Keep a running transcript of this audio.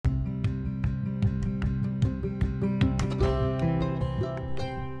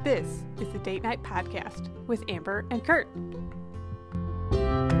This is the Date Night Podcast with Amber and Kurt.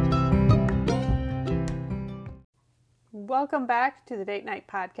 Welcome back to the Date Night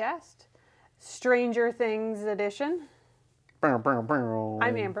Podcast, Stranger Things edition. I'm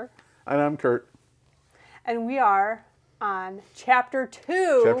Amber. And I'm Kurt. And we are on Chapter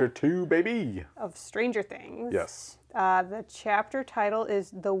 2. Chapter 2, baby. Of Stranger Things. Yes. The chapter title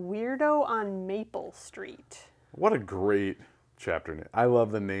is The Weirdo on Maple Street. What a great chapter. I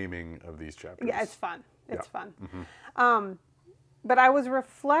love the naming of these chapters. Yeah, it's fun. It's fun. Mm-hmm. But I was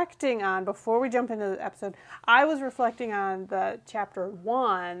reflecting on, before we jump into the episode, I was reflecting on the chapter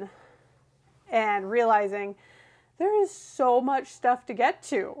 1 and realizing there is so much stuff to get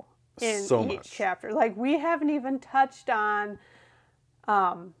to in each chapter. Like, we haven't even touched on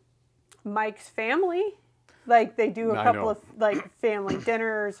Mike's family. Like, they do a couple of, like, family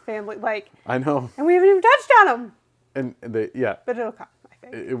dinners, I know. And we haven't even touched on them. And But it'll come, I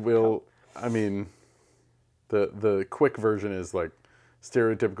think. It will. I mean, the quick version is like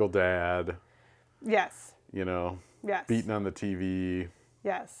stereotypical dad. Yes. You know. Yes. Beating on the TV.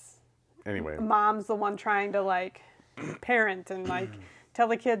 Yes. Anyway. Mom's the one trying to, like, parent and, like, tell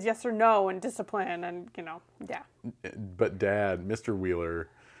the kids yes or no and discipline and, you know, yeah. But Dad, Mr. Wheeler,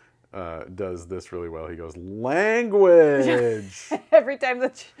 does this really well. He goes, language! Every time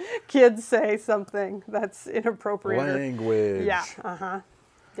the kids say something that's inappropriate. Language. Yeah,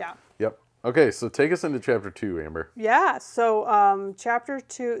 yeah. Yep. Okay, so take us into chapter 2, Amber. Yeah, so chapter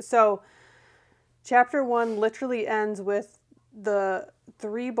 2, so chapter 1 literally ends with the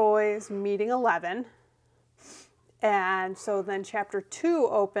 3 boys meeting 11. And so then chapter 2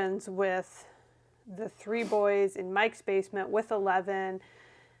 opens with the 3 boys in Mike's basement with 11.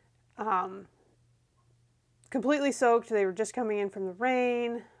 Completely soaked. They were just coming in from the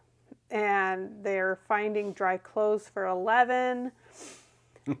rain, and they're finding dry clothes for 11.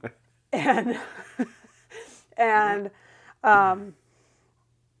 and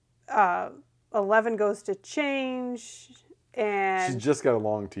 11 goes to change, and she's just got a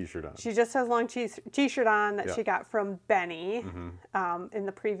long t-shirt on. She just has a long t-shirt on that she got from Benny in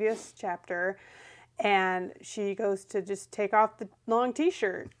the previous chapter, and she goes to just take off the long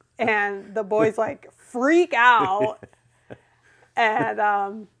t-shirt. And the boys, like, freak out,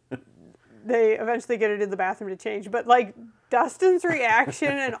 and they eventually get her to the bathroom to change. But, like, Dustin's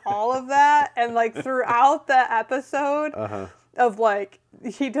reaction and all of that, and, like, throughout the episode of, like,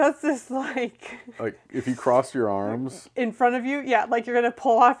 he does this, like... Like, if you cross your arms... In front of you, yeah, like, you're going to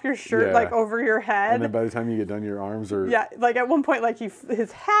pull off your shirt, like, over your head. And then by the time you get done, your arms are... Yeah, like, at one point, like,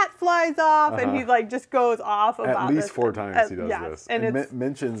 his hat flies off, and he, like, just goes off about At least this. 4 times he does this. And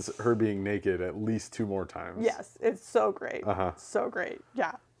mentions her being naked at least 2 more times. Yes, it's so great. So great,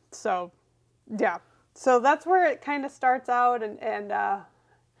 yeah. So, yeah. So that's where it kind of starts out, and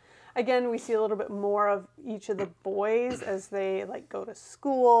again, we see a little bit more of each of the boys as they, like, go to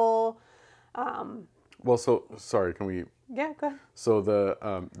school. Well, so, sorry, can we... Yeah, go ahead. So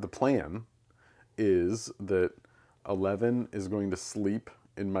the plan is that 11 is going to sleep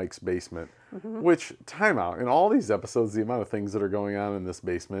in Mike's basement, which, time out, in all these episodes, the amount of things that are going on in this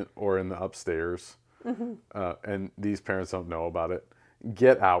basement or in the upstairs, and these parents don't know about it,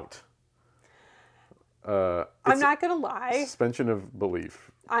 get out. I'm not going to lie. Suspension of belief.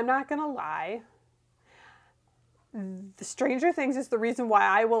 I'm not going to lie. The Stranger Things is the reason why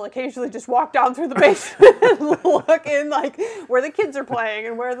I will occasionally just walk down through the basement and look in, like, where the kids are playing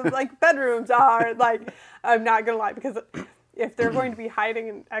and where the, like, bedrooms are. Like, I'm not going to lie, because if they're going to be hiding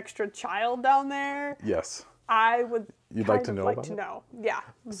an extra child down there, yes, I would You'd like to know about it? Yeah.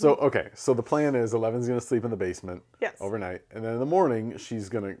 So, okay, so the plan is 11's going to sleep in the basement overnight, and then in the morning, she's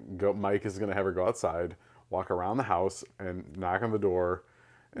going to go, Mike is going to have her go outside, walk around the house, and knock on the door,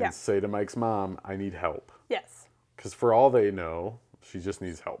 and say to Mike's mom, I need help. Yes. Because for all they know, she just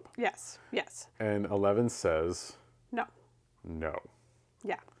needs help. Yes, yes. And 11 says... No. No.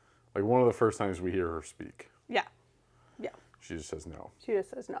 Yeah. Like, one of the first times we hear her speak. Yeah. Yeah. She just says no. She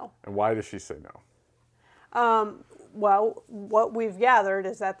just says no. And why does she say no? Well, what we've gathered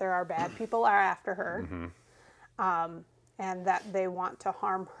is that there are bad people are after her. And that they want to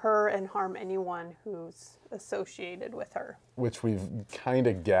harm her and harm anyone who's associated with her. Which we've kind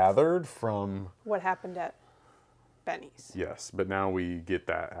of gathered from... what happened at Benny's. Yes, but now we get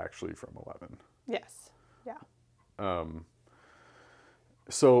that actually from 11. Yes, yeah.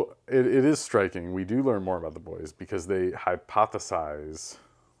 So it is striking. We do learn more about the boys because they hypothesize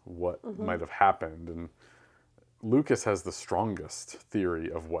what might have happened. And Lucas has the strongest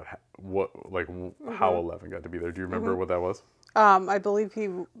theory of how 11 got to be there. Do you remember what that was? I believe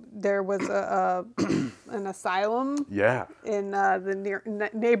there was an asylum Yeah. in the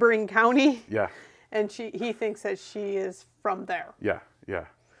neighboring county, Yeah. and he thinks that she is from there. Yeah. Yeah.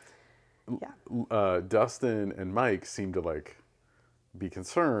 Yeah. Dustin and Mike seem to like be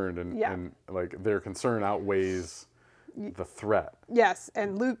concerned, Yeah. and like their concern outweighs the threat. Yes,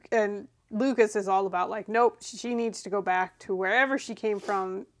 and Lucas is all about like, nope, she needs to go back to wherever she came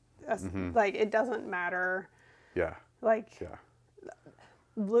from. Like it doesn't matter. Yeah. Like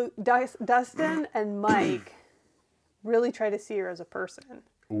Yeah. Dustin and Mike really try to see her as a person.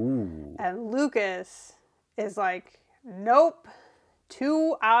 Ooh. And Lucas is like, nope,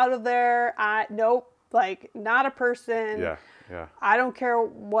 too out of there. Nope, like not a person. Yeah. Yeah. I don't care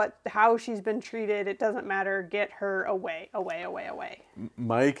how she's been treated. It doesn't matter. Get her away, away, away, away.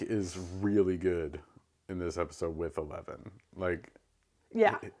 Mike is really good in this episode with 11. Like,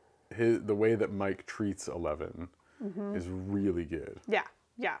 Yeah. the way that Mike treats 11 is really good. Yeah.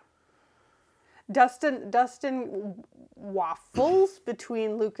 Yeah. Dustin waffles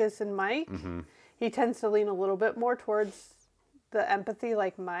between Lucas and Mike. He tends to lean a little bit more towards the empathy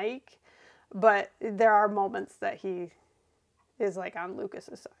like Mike, but there are moments that he is like on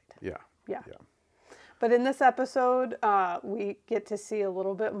Lucas's side. Yeah. Yeah. Yeah. But in this episode, we get to see a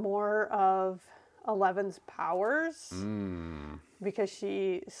little bit more of 11's powers because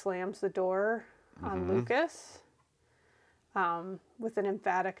she slams the door on Lucas with an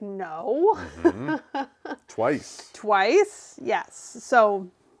emphatic no. Twice, yes. So,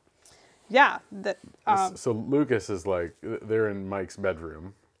 yeah. So Lucas is like, they're in Mike's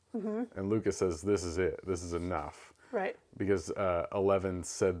bedroom, and Lucas says, "This is it. This is enough." Right. Because 11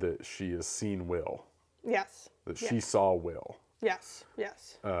 said that she has seen Will. Yes. That she saw Will. Yes.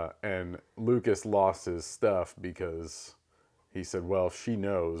 Yes. And Lucas lost his stuff because he said, well, if she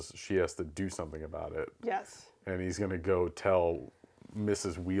knows, she has to do something about it. Yes. And he's going to go tell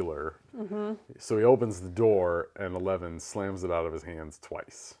Mrs. Wheeler. So he opens the door, and 11 slams it out of his hands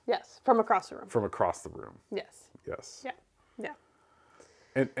twice. Yes. From across the room. From across the room. Yes. Yes. Yeah. Yeah.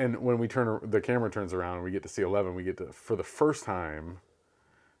 And when the camera turns around and we get to see 11, we get to, for the first time,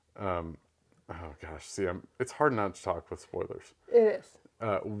 oh gosh, see, it's hard not to talk with spoilers. It is.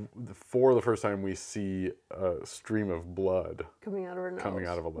 For the first time, we see a stream of blood Coming out of her nose. coming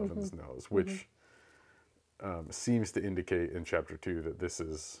out of 11's nose, which seems to indicate in chapter 2 that this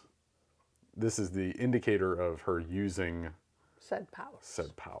is the indicator of her using said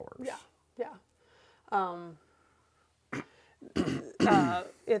powers. Yeah. Yeah.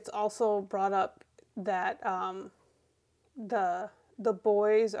 It's also brought up that the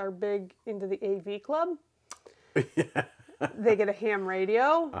boys are big into the AV club. Yeah. They get a ham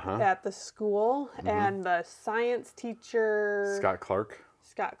radio at the school, and the science teacher Scott Clark.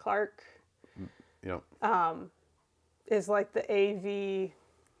 Yep. Is like the AV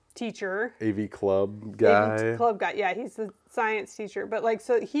teacher. AV club guy. AV club guy. Yeah, he's the science teacher. But like,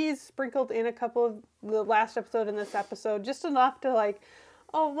 so he's sprinkled in a couple of the last episode and this episode, just enough to like,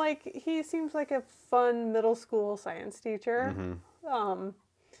 oh, like he seems like a fun middle school science teacher.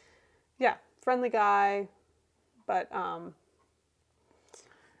 Yeah, friendly guy, but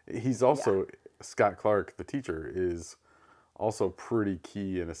he's also Scott Clark, the teacher, is also pretty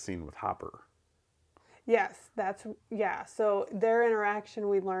key in a scene with Hopper. Yes, so their interaction,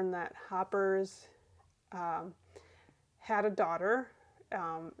 we learned that Hopper's had a daughter,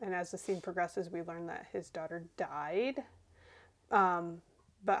 and as the scene progresses, we learn that his daughter died.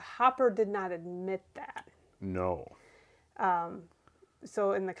 But Hopper did not admit that. No.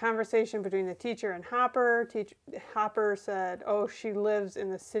 So in the conversation between the teacher and Hopper, Hopper said, "Oh, she lives in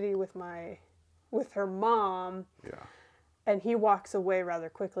the city with her mom." Yeah. And he walks away rather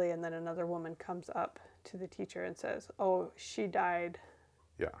quickly, and then another woman comes up to the teacher and says, "Oh, she died."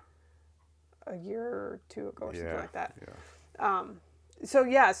 Yeah. A year or two ago, or something like that. Yeah.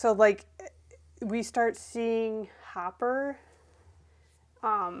 So like we start seeing Hopper,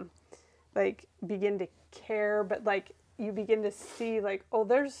 like begin to care, but like you begin to see like, oh,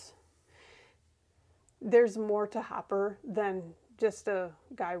 there's more to Hopper than just a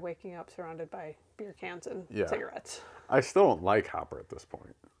guy waking up surrounded by beer cans and cigarettes. I still don't like Hopper at this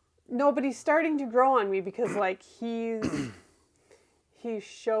point. No, but he's starting to grow on me because like he's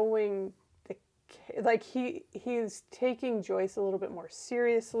showing he's taking Joyce a little bit more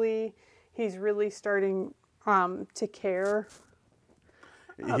seriously. He's really starting to care.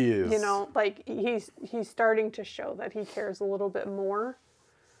 He is. You know, like he's starting to show that he cares a little bit more.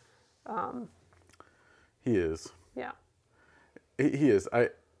 He is. Yeah. He is. I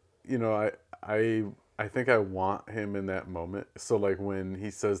think I want him in that moment. So like when he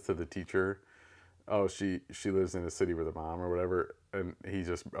says to the teacher, oh, she lives in a city with a mom or whatever, and he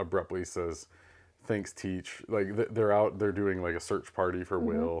just abruptly says, "Thanks, Teach." Like they're doing like a search party for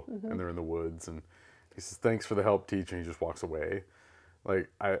Will, and they're in the woods, and he says, "Thanks for the help, Teach," and he just walks away.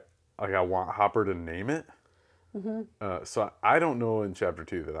 I want Hopper to name it. So I don't know in chapter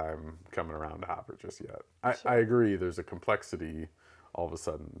 2 that I'm coming around to Hopper just yet. I agree. There's a complexity all of a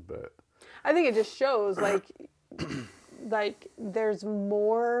sudden, but I think it just shows like there's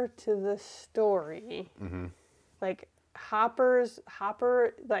more to the story. Like Hopper's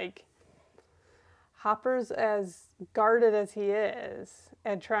as guarded as he is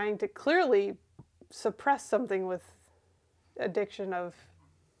and trying to clearly suppress something with addiction of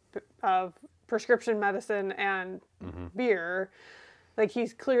prescription medicine and beer. Like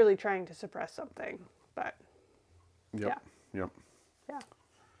he's clearly trying to suppress something, but yep. yeah.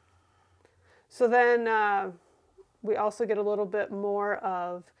 So then we also get a little bit more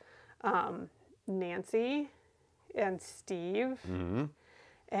of Nancy and Steve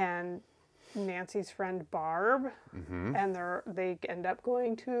and Nancy's friend Barb, and they end up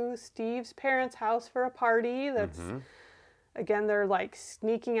going to Steve's parents' house for a party. That's again, they're like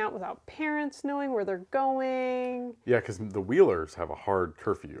sneaking out without parents knowing where they're going. Yeah, because the Wheelers have a hard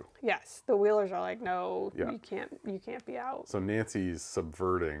curfew. Yes, the Wheelers are like, no, you can't be out. So Nancy's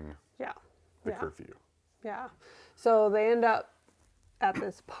subverting the curfew. Yeah. So they end up at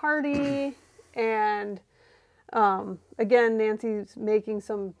this party, and again, Nancy's making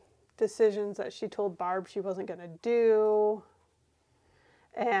some decisions that she told Barb she wasn't going to do.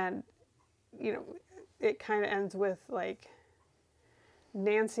 And, it kind of ends with like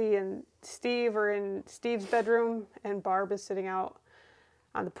Nancy and Steve are in Steve's bedroom, and Barb is sitting out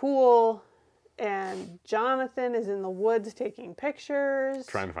on the pool, and Jonathan is in the woods taking pictures.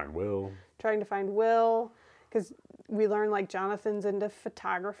 Trying to find Will. Because we learn like Jonathan's into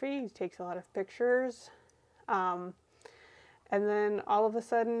photography. He takes a lot of pictures. And then all of a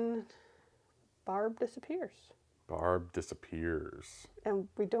sudden, Barb disappears. And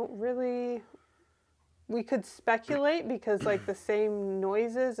we don't really... We could speculate because like the same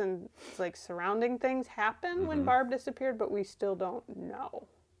noises and like surrounding things happen when Barb disappeared, but we still don't know.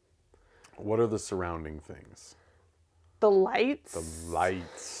 What are the surrounding things? The lights.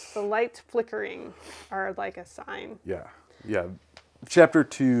 The lights flickering are like a sign. Yeah. Chapter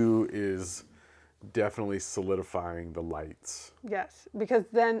 2 is definitely solidifying the lights. Yes, because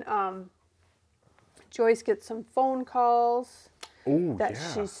then Joyce gets some phone calls that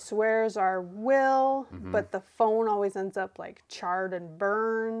she swears are Will, but the phone always ends up like charred and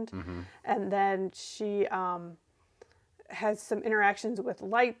burned. And then she has some interactions with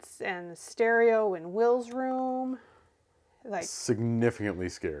lights and stereo in Will's room. Like significantly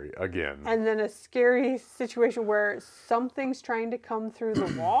scary again. And then a scary situation where something's trying to come through the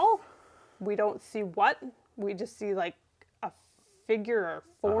wall. We don't see what. We just see like a figure or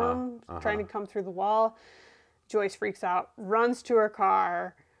form trying to come through the wall. Joyce freaks out, runs to her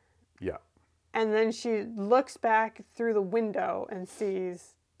car. Yeah. And then she looks back through the window and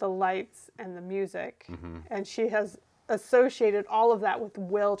sees the lights and the music. And she has associated all of that with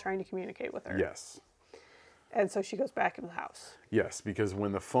Will trying to communicate with her. Yes. And so she goes back into the house. Yes, because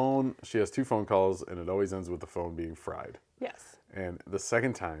when she has 2 phone calls, and it always ends with the phone being fried. Yes. And the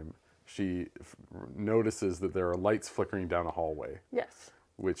second time, she notices that there are lights flickering down a hallway. Yes.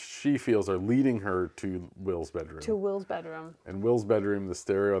 Which she feels are leading her to Will's bedroom. And Will's bedroom, the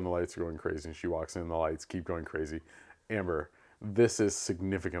stereo and the lights are going crazy. And she walks in, the lights keep going crazy. Amber, this is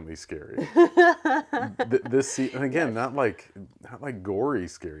significantly scary. This scene, and again, not like gory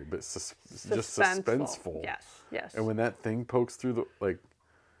scary, but just suspenseful. Yes. And when that thing pokes through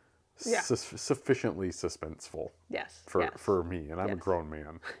sufficiently suspenseful. Yes. For me, and I'm a grown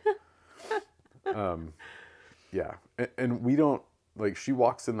man. And we don't, like, she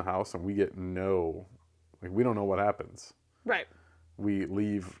walks in the house and we don't know what happens. Right. We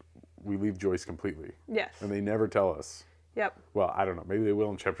leave Joyce completely. Yes. And they never tell us. Yep. Well, I don't know. Maybe they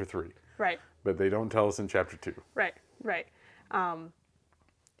will in chapter 3. Right. But they don't tell us in chapter 2. Right. And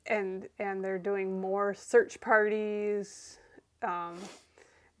they're doing more search parties.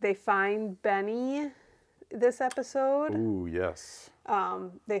 They find Benny this episode. Ooh, yes.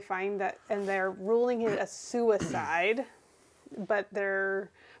 They find that, and they're ruling it a suicide, but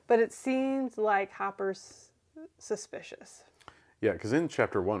it seems like Hopper's suspicious. Yeah, because in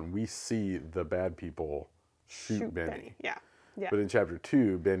chapter 1 we see the bad people shoot Benny. Yeah. But in chapter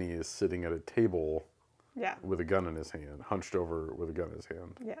 2, Benny is sitting at a table. Yeah. With a gun in his hand, hunched over with a gun in his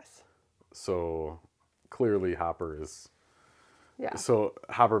hand. Yes. So clearly Hopper is. Yeah. So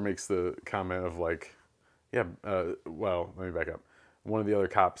Hopper makes the comment of like, well, let me back up. one of the other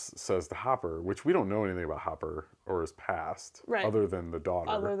cops says to Hopper, which we don't know anything about Hopper or his past, Right. other than the daughter.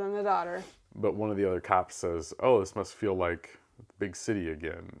 Other than the daughter. But one of the other cops says, "Oh, this must feel like the big city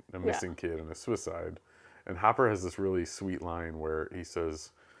again, a missing kid and a suicide." And Hopper has this really sweet line where he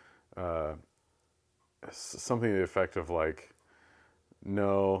says something to the effect of like,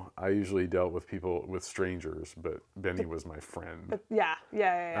 "No, I usually dealt with people, with strangers, but Benny was my friend." But yeah.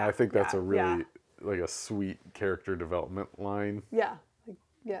 And I think that's a really like a sweet character development line. Yeah. Like,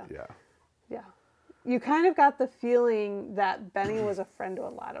 yeah. Yeah. Yeah. You kind of got the feeling that Benny was a friend to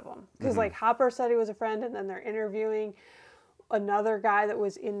a lot of them. Because, like, Hopper said he was a friend, and then they're interviewing another guy that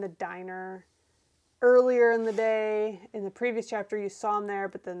was in the diner earlier in the day. In the previous chapter, you saw him there,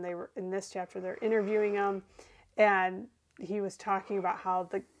 but then they were in this chapter, they're interviewing him. And he was talking about how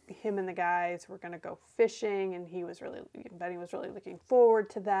him and the guys were going to go fishing, and Benny was really looking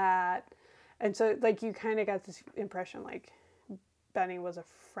forward to that. And so, like, you kind of got this impression, like, Benny was a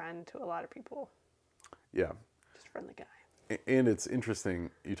friend to a lot of people. Yeah. Just a friendly guy. And it's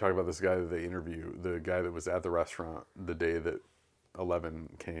interesting, you talk about this guy that they interview, the guy that was at the restaurant the day that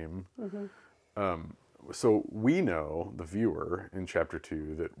 11 came. So we know, the viewer, in chapter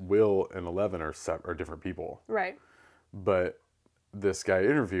 2, that Will and 11 are different people. Right. But this guy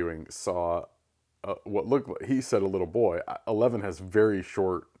interviewing saw what looked like, he said a little boy. 11 has very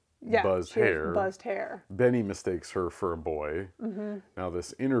short buzzed hair. Buzzed hair. Benny mistakes her for a boy. Now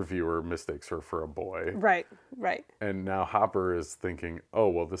this interviewer mistakes her for a boy. Right, right. And now Hopper is thinking, oh,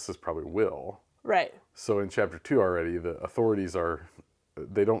 well, this is probably Will. Right. So in chapter 2 already, the authorities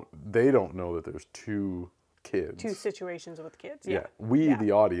they don't know that there's two kids. Two situations with kids. Yeah. Yeah.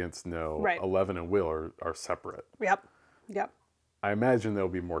 The audience, know Right. 11 and Will are separate. Yep. I imagine they'll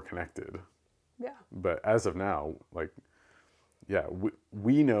be more connected. Yeah. But as of now, like, yeah,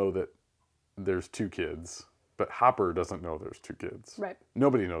 we know that there's two kids, but Hopper doesn't know there's two kids. Right.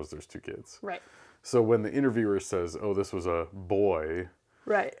 Nobody knows there's two kids. Right. So when the interviewer says, oh, this was a boy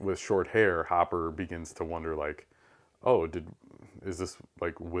Right. with short hair, Hopper begins to wonder, like, oh, is this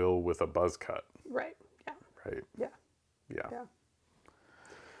like Will with a buzz cut? Right. Yeah. Right. Yeah.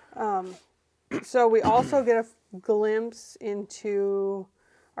 So we also get a glimpse into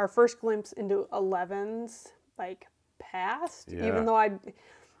our first glimpse into 11's like past, Yeah. even though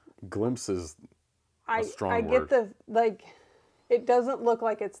Glimpse is a strong I word. get the like it doesn't look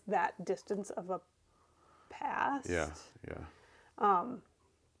like it's that distance of a past. Yeah.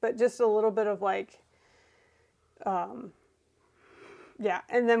 But just a little bit of like yeah,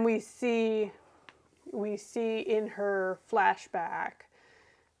 and then we see in her flashback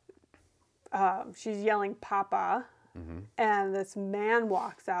she's yelling Papa, and this man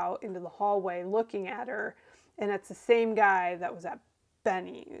walks out into the hallway looking at her, and it's the same guy that was at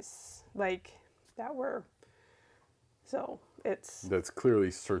Benny's, like that's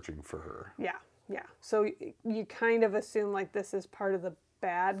clearly searching for her. yeah. So you kind of assume like this is part of the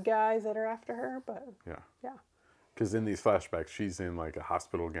bad guys that are after her, but yeah. Because in these flashbacks, she's in like a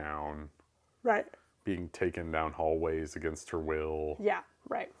hospital gown, Right. being taken down hallways against her will. Yeah.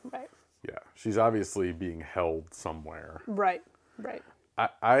 Right. Yeah, she's obviously being held somewhere. Right.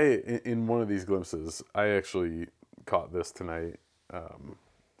 In one of these glimpses, I actually caught this tonight.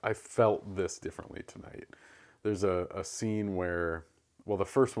 I felt this differently tonight. There's a scene where, well, the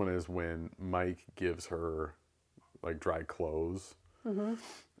first one is when Mike gives her like dry clothes.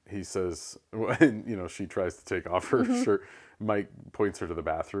 He says, when she tries to take off her shirt, Mike points her to the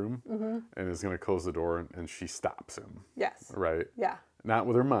bathroom and is going to close the door, and she stops him. Yes. Right? Yeah. Not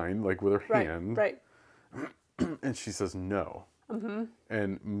with her mind, like with her hand. Right. And she says no.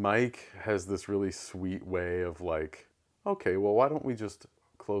 And Mike has this really sweet way of like, okay, well, why don't we just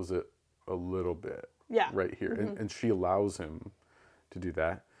close it a little bit right here? And she allows him to do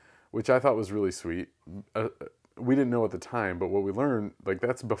that, which I thought was really sweet. We didn't know at the time, but what we learned, like,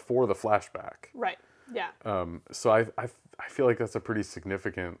 that's before the flashback. Right. Yeah. So I feel like that's a pretty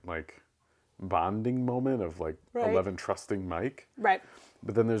significant, like, bonding moment of, like, 11 trusting Mike. Right.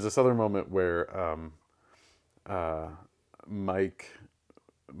 But then there's this other moment where Mike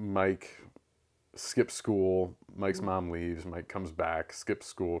skips school. Mike's mom leaves. Mike comes back, skips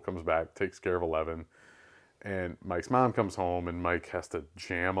school, comes back, takes care of 11. And Mike's mom comes home, and Mike has to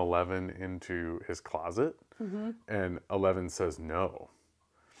jam 11 into his closet. And 11 says no.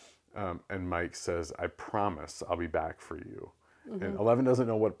 And Mike says, I promise I'll be back for you. And 11 doesn't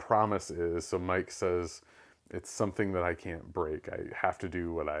know what promise is, so Mike says, it's something that I can't break. I have to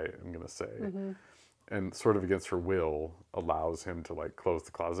do what I am going to say. And sort of against her will, allows him to, like, close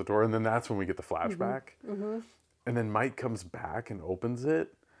the closet door. And then that's when we get the flashback. And then Mike comes back and opens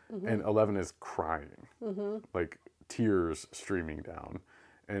it, and 11 is crying, like tears streaming down,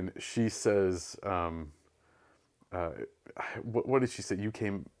 and she says, what did she say?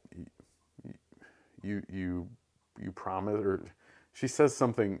 You promised, or she says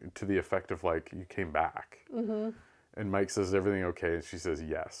something to the effect of like, you came back. Mm-hmm. And Mike says, is everything okay? And she says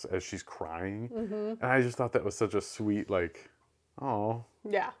yes, as she's crying. Mm-hmm. And I just thought that was such a sweet, like, oh.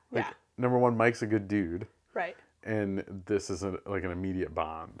 Yeah, like, yeah. Number one, Mike's a good dude. Right. And this is like an immediate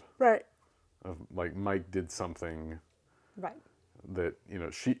bond. Right. Of like, Mike did something. Right. That, you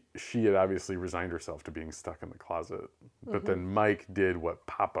know, she had obviously resigned herself to being stuck in the closet. But then Mike did what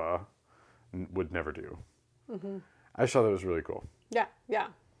Papa would never do. Mm-hmm. I just thought that was really cool. Yeah, yeah,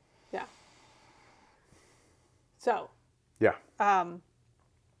 yeah. So. Yeah.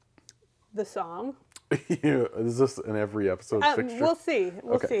 The song. Is this in every episode fixture? We'll see.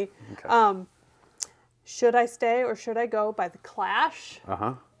 We'll see. Okay. Should I Stay or Should I Go by The Clash.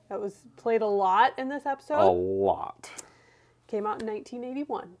 Uh-huh. That was played a lot in this episode. A lot. Came out in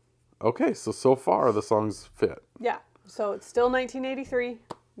 1981. Okay, so far the songs fit. Yeah. So it's still 1983.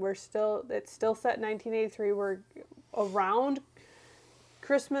 It's still set in 1983. We're around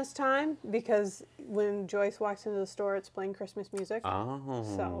Christmas time because when Joyce walks into the store, it's playing Christmas music. Oh.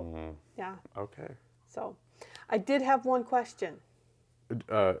 So, yeah. Okay. So, I did have one question.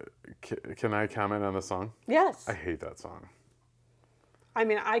 Can I comment on the song? Yes. I hate that song. I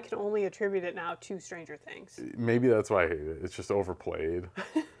mean, I can only attribute it now to Stranger Things. Maybe that's why I hate it. It's just overplayed.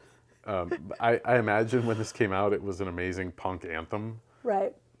 I imagine when this came out, it was an amazing punk anthem.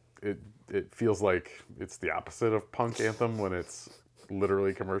 Right. It feels like it's the opposite of punk anthem when it's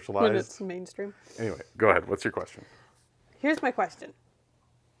literally commercialized. When it's mainstream. Anyway, go ahead. What's your question? Here's my question.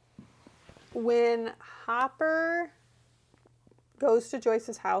 When Hopper goes to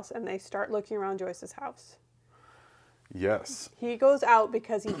Joyce's house and they start looking around Joyce's house. Yes. He goes out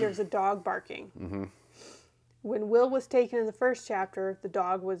because he hears a dog barking. Mm-hmm. When Will was taken in the first chapter, the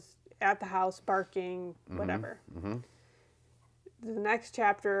dog was at the house barking, whatever. Mm-hmm. The next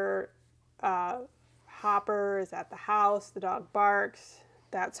chapter, Hopper is at the house, the dog barks.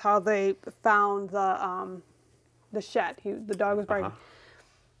 That's how they found the shed. The dog was barking.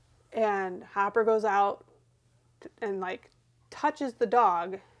 And Hopper goes out and like touches the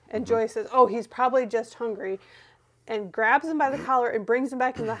dog, and Joyce says, "Oh, he's probably just hungry," and grabs him by the collar and brings him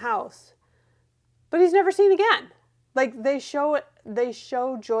back in the house. But he's never seen again. Like they show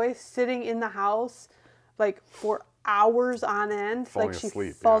Joyce sitting in the house like for hours on end. Falling like she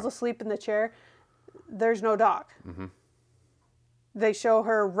asleep, falls asleep in the chair. There's no dog. Mm-hmm. They show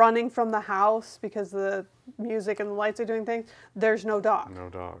her running from the house because the music and the lights are doing things. There's no dog. No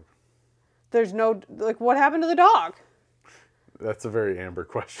dog. There's no, like, what happened to the dog? That's a very Amber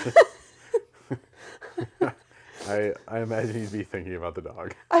question. I imagine you'd be thinking about the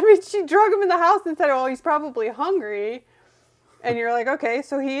dog. I mean, she drug him in the house and said, "Oh, he's probably hungry." And you're like, okay,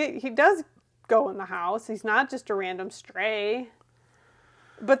 so he does go in the house. He's not just a random stray.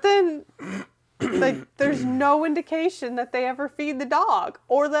 But then, like, there's no indication that they ever feed the dog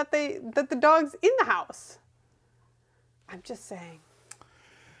or that the dog's in the house. I'm just saying.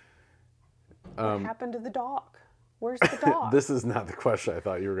 What happened to the dog? Where's the dog? This is not the question I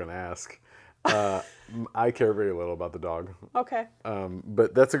thought you were going to ask. I care very little about the dog. Okay.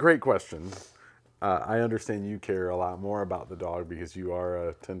 But that's a great question. I understand you care a lot more about the dog because you are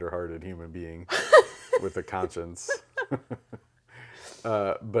a tender-hearted human being with a conscience.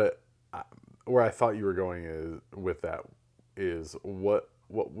 But where I thought you were going with that is what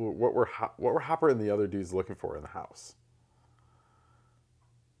were Hopper and the other dudes looking for in the house?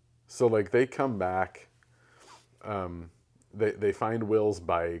 So like they come back, they find Will's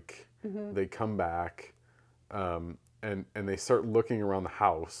bike. Mm-hmm. They come back, and they start looking around the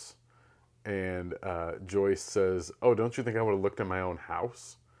house, and Joyce says, "Oh, don't you think I would have looked at my own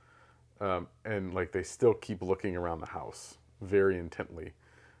house?" And like they still keep looking around the house very intently.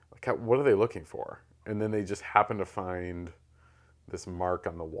 Like, what are they looking for? And then they just happen to find this mark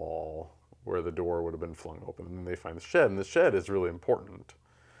on the wall where the door would have been flung open, and then they find the shed, and the shed is really important.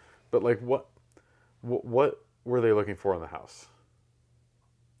 But like, what were they looking for in the house?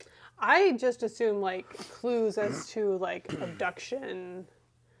 I just assume like clues as to like abduction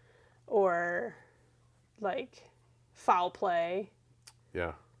or like foul play.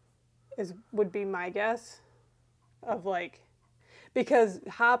 Yeah. Would be my guess of like, because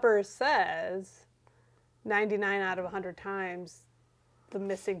Hopper says 99 out of 100 times the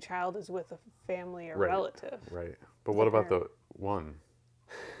missing child is with a family or relative. Right. But what about the one?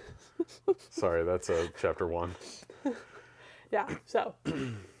 Sorry, that's chapter 1. Yeah, so.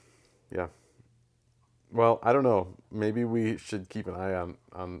 Yeah. Well, I don't know. Maybe we should keep an eye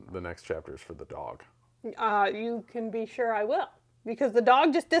on the next chapters for the dog. You can be sure I will. Because the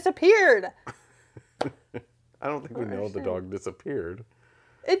dog just disappeared. I don't think we know the dog disappeared.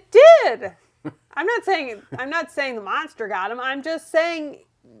 It did. I'm not saying the monster got him. I'm just saying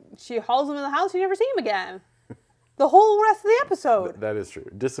she hauls him in the house. You never see him again. The whole rest of the episode. That is true.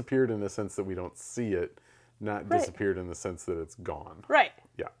 Disappeared in the sense that we don't see it, not disappeared in the sense that it's gone. Right.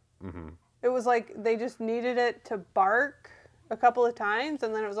 Yeah. Mm-hmm. It was like they just needed it to bark a couple of times,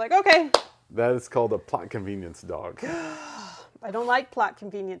 and then it was like, okay. That is called a plot convenience dog. I don't like plot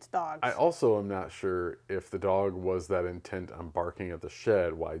convenience dogs. I also am not sure if the dog was that intent on barking at the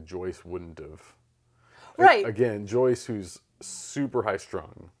shed, why Joyce wouldn't have. Right. Again, Joyce, who's super high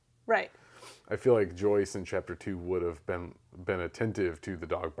strung. Right. I feel like Joyce in chapter 2 would have been attentive to the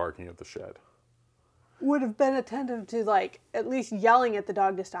dog barking at the shed. Would have been attentive to, like, at least yelling at the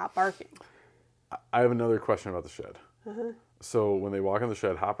dog to stop barking. I have another question about the shed. So when they walk in the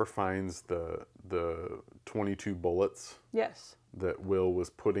shed, Hopper finds the 22 bullets. Yes. That Will was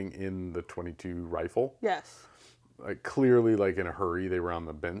putting in the 22 rifle. Yes. Like clearly, like in a hurry, they were on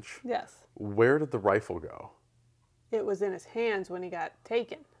the bench. Yes. Where did the rifle go? It was in his hands when he got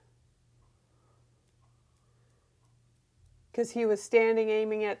taken. Because he was standing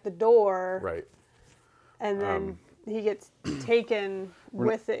aiming at the door. Right. And then he gets taken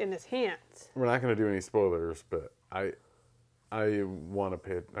with it in his hands. We're not going to do any spoilers, but I want to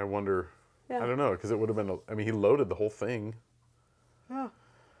pay it. I wonder. Yeah. I don't know, because it would have been. I mean, he loaded the whole thing. Yeah.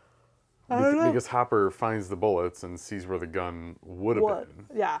 I don't know. Because Hopper finds the bullets and sees where the gun would have been.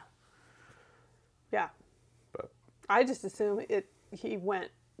 Yeah. Yeah. But I just assume he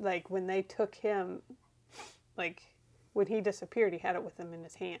went, like, when they took him, like, when he disappeared, he had it with him in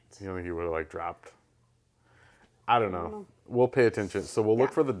his hands. You don't think he would have, like, dropped? I don't know. We'll pay attention. So we'll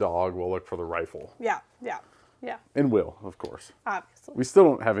look for the dog. We'll look for the rifle. Yeah. Yeah. Yeah. And Will, of course. Obviously. We still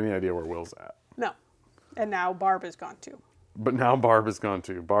don't have any idea where Will's at. No. And now Barb is gone, too. But now Barb is gone,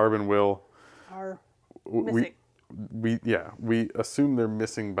 too. Barb and Will are missing. We assume they're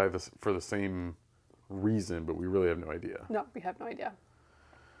missing for the same reason, but we really have no idea. No, we have no idea.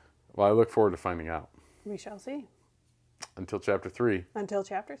 Well, I look forward to finding out. We shall see. Until chapter 3. Until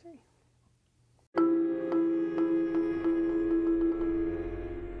chapter 3.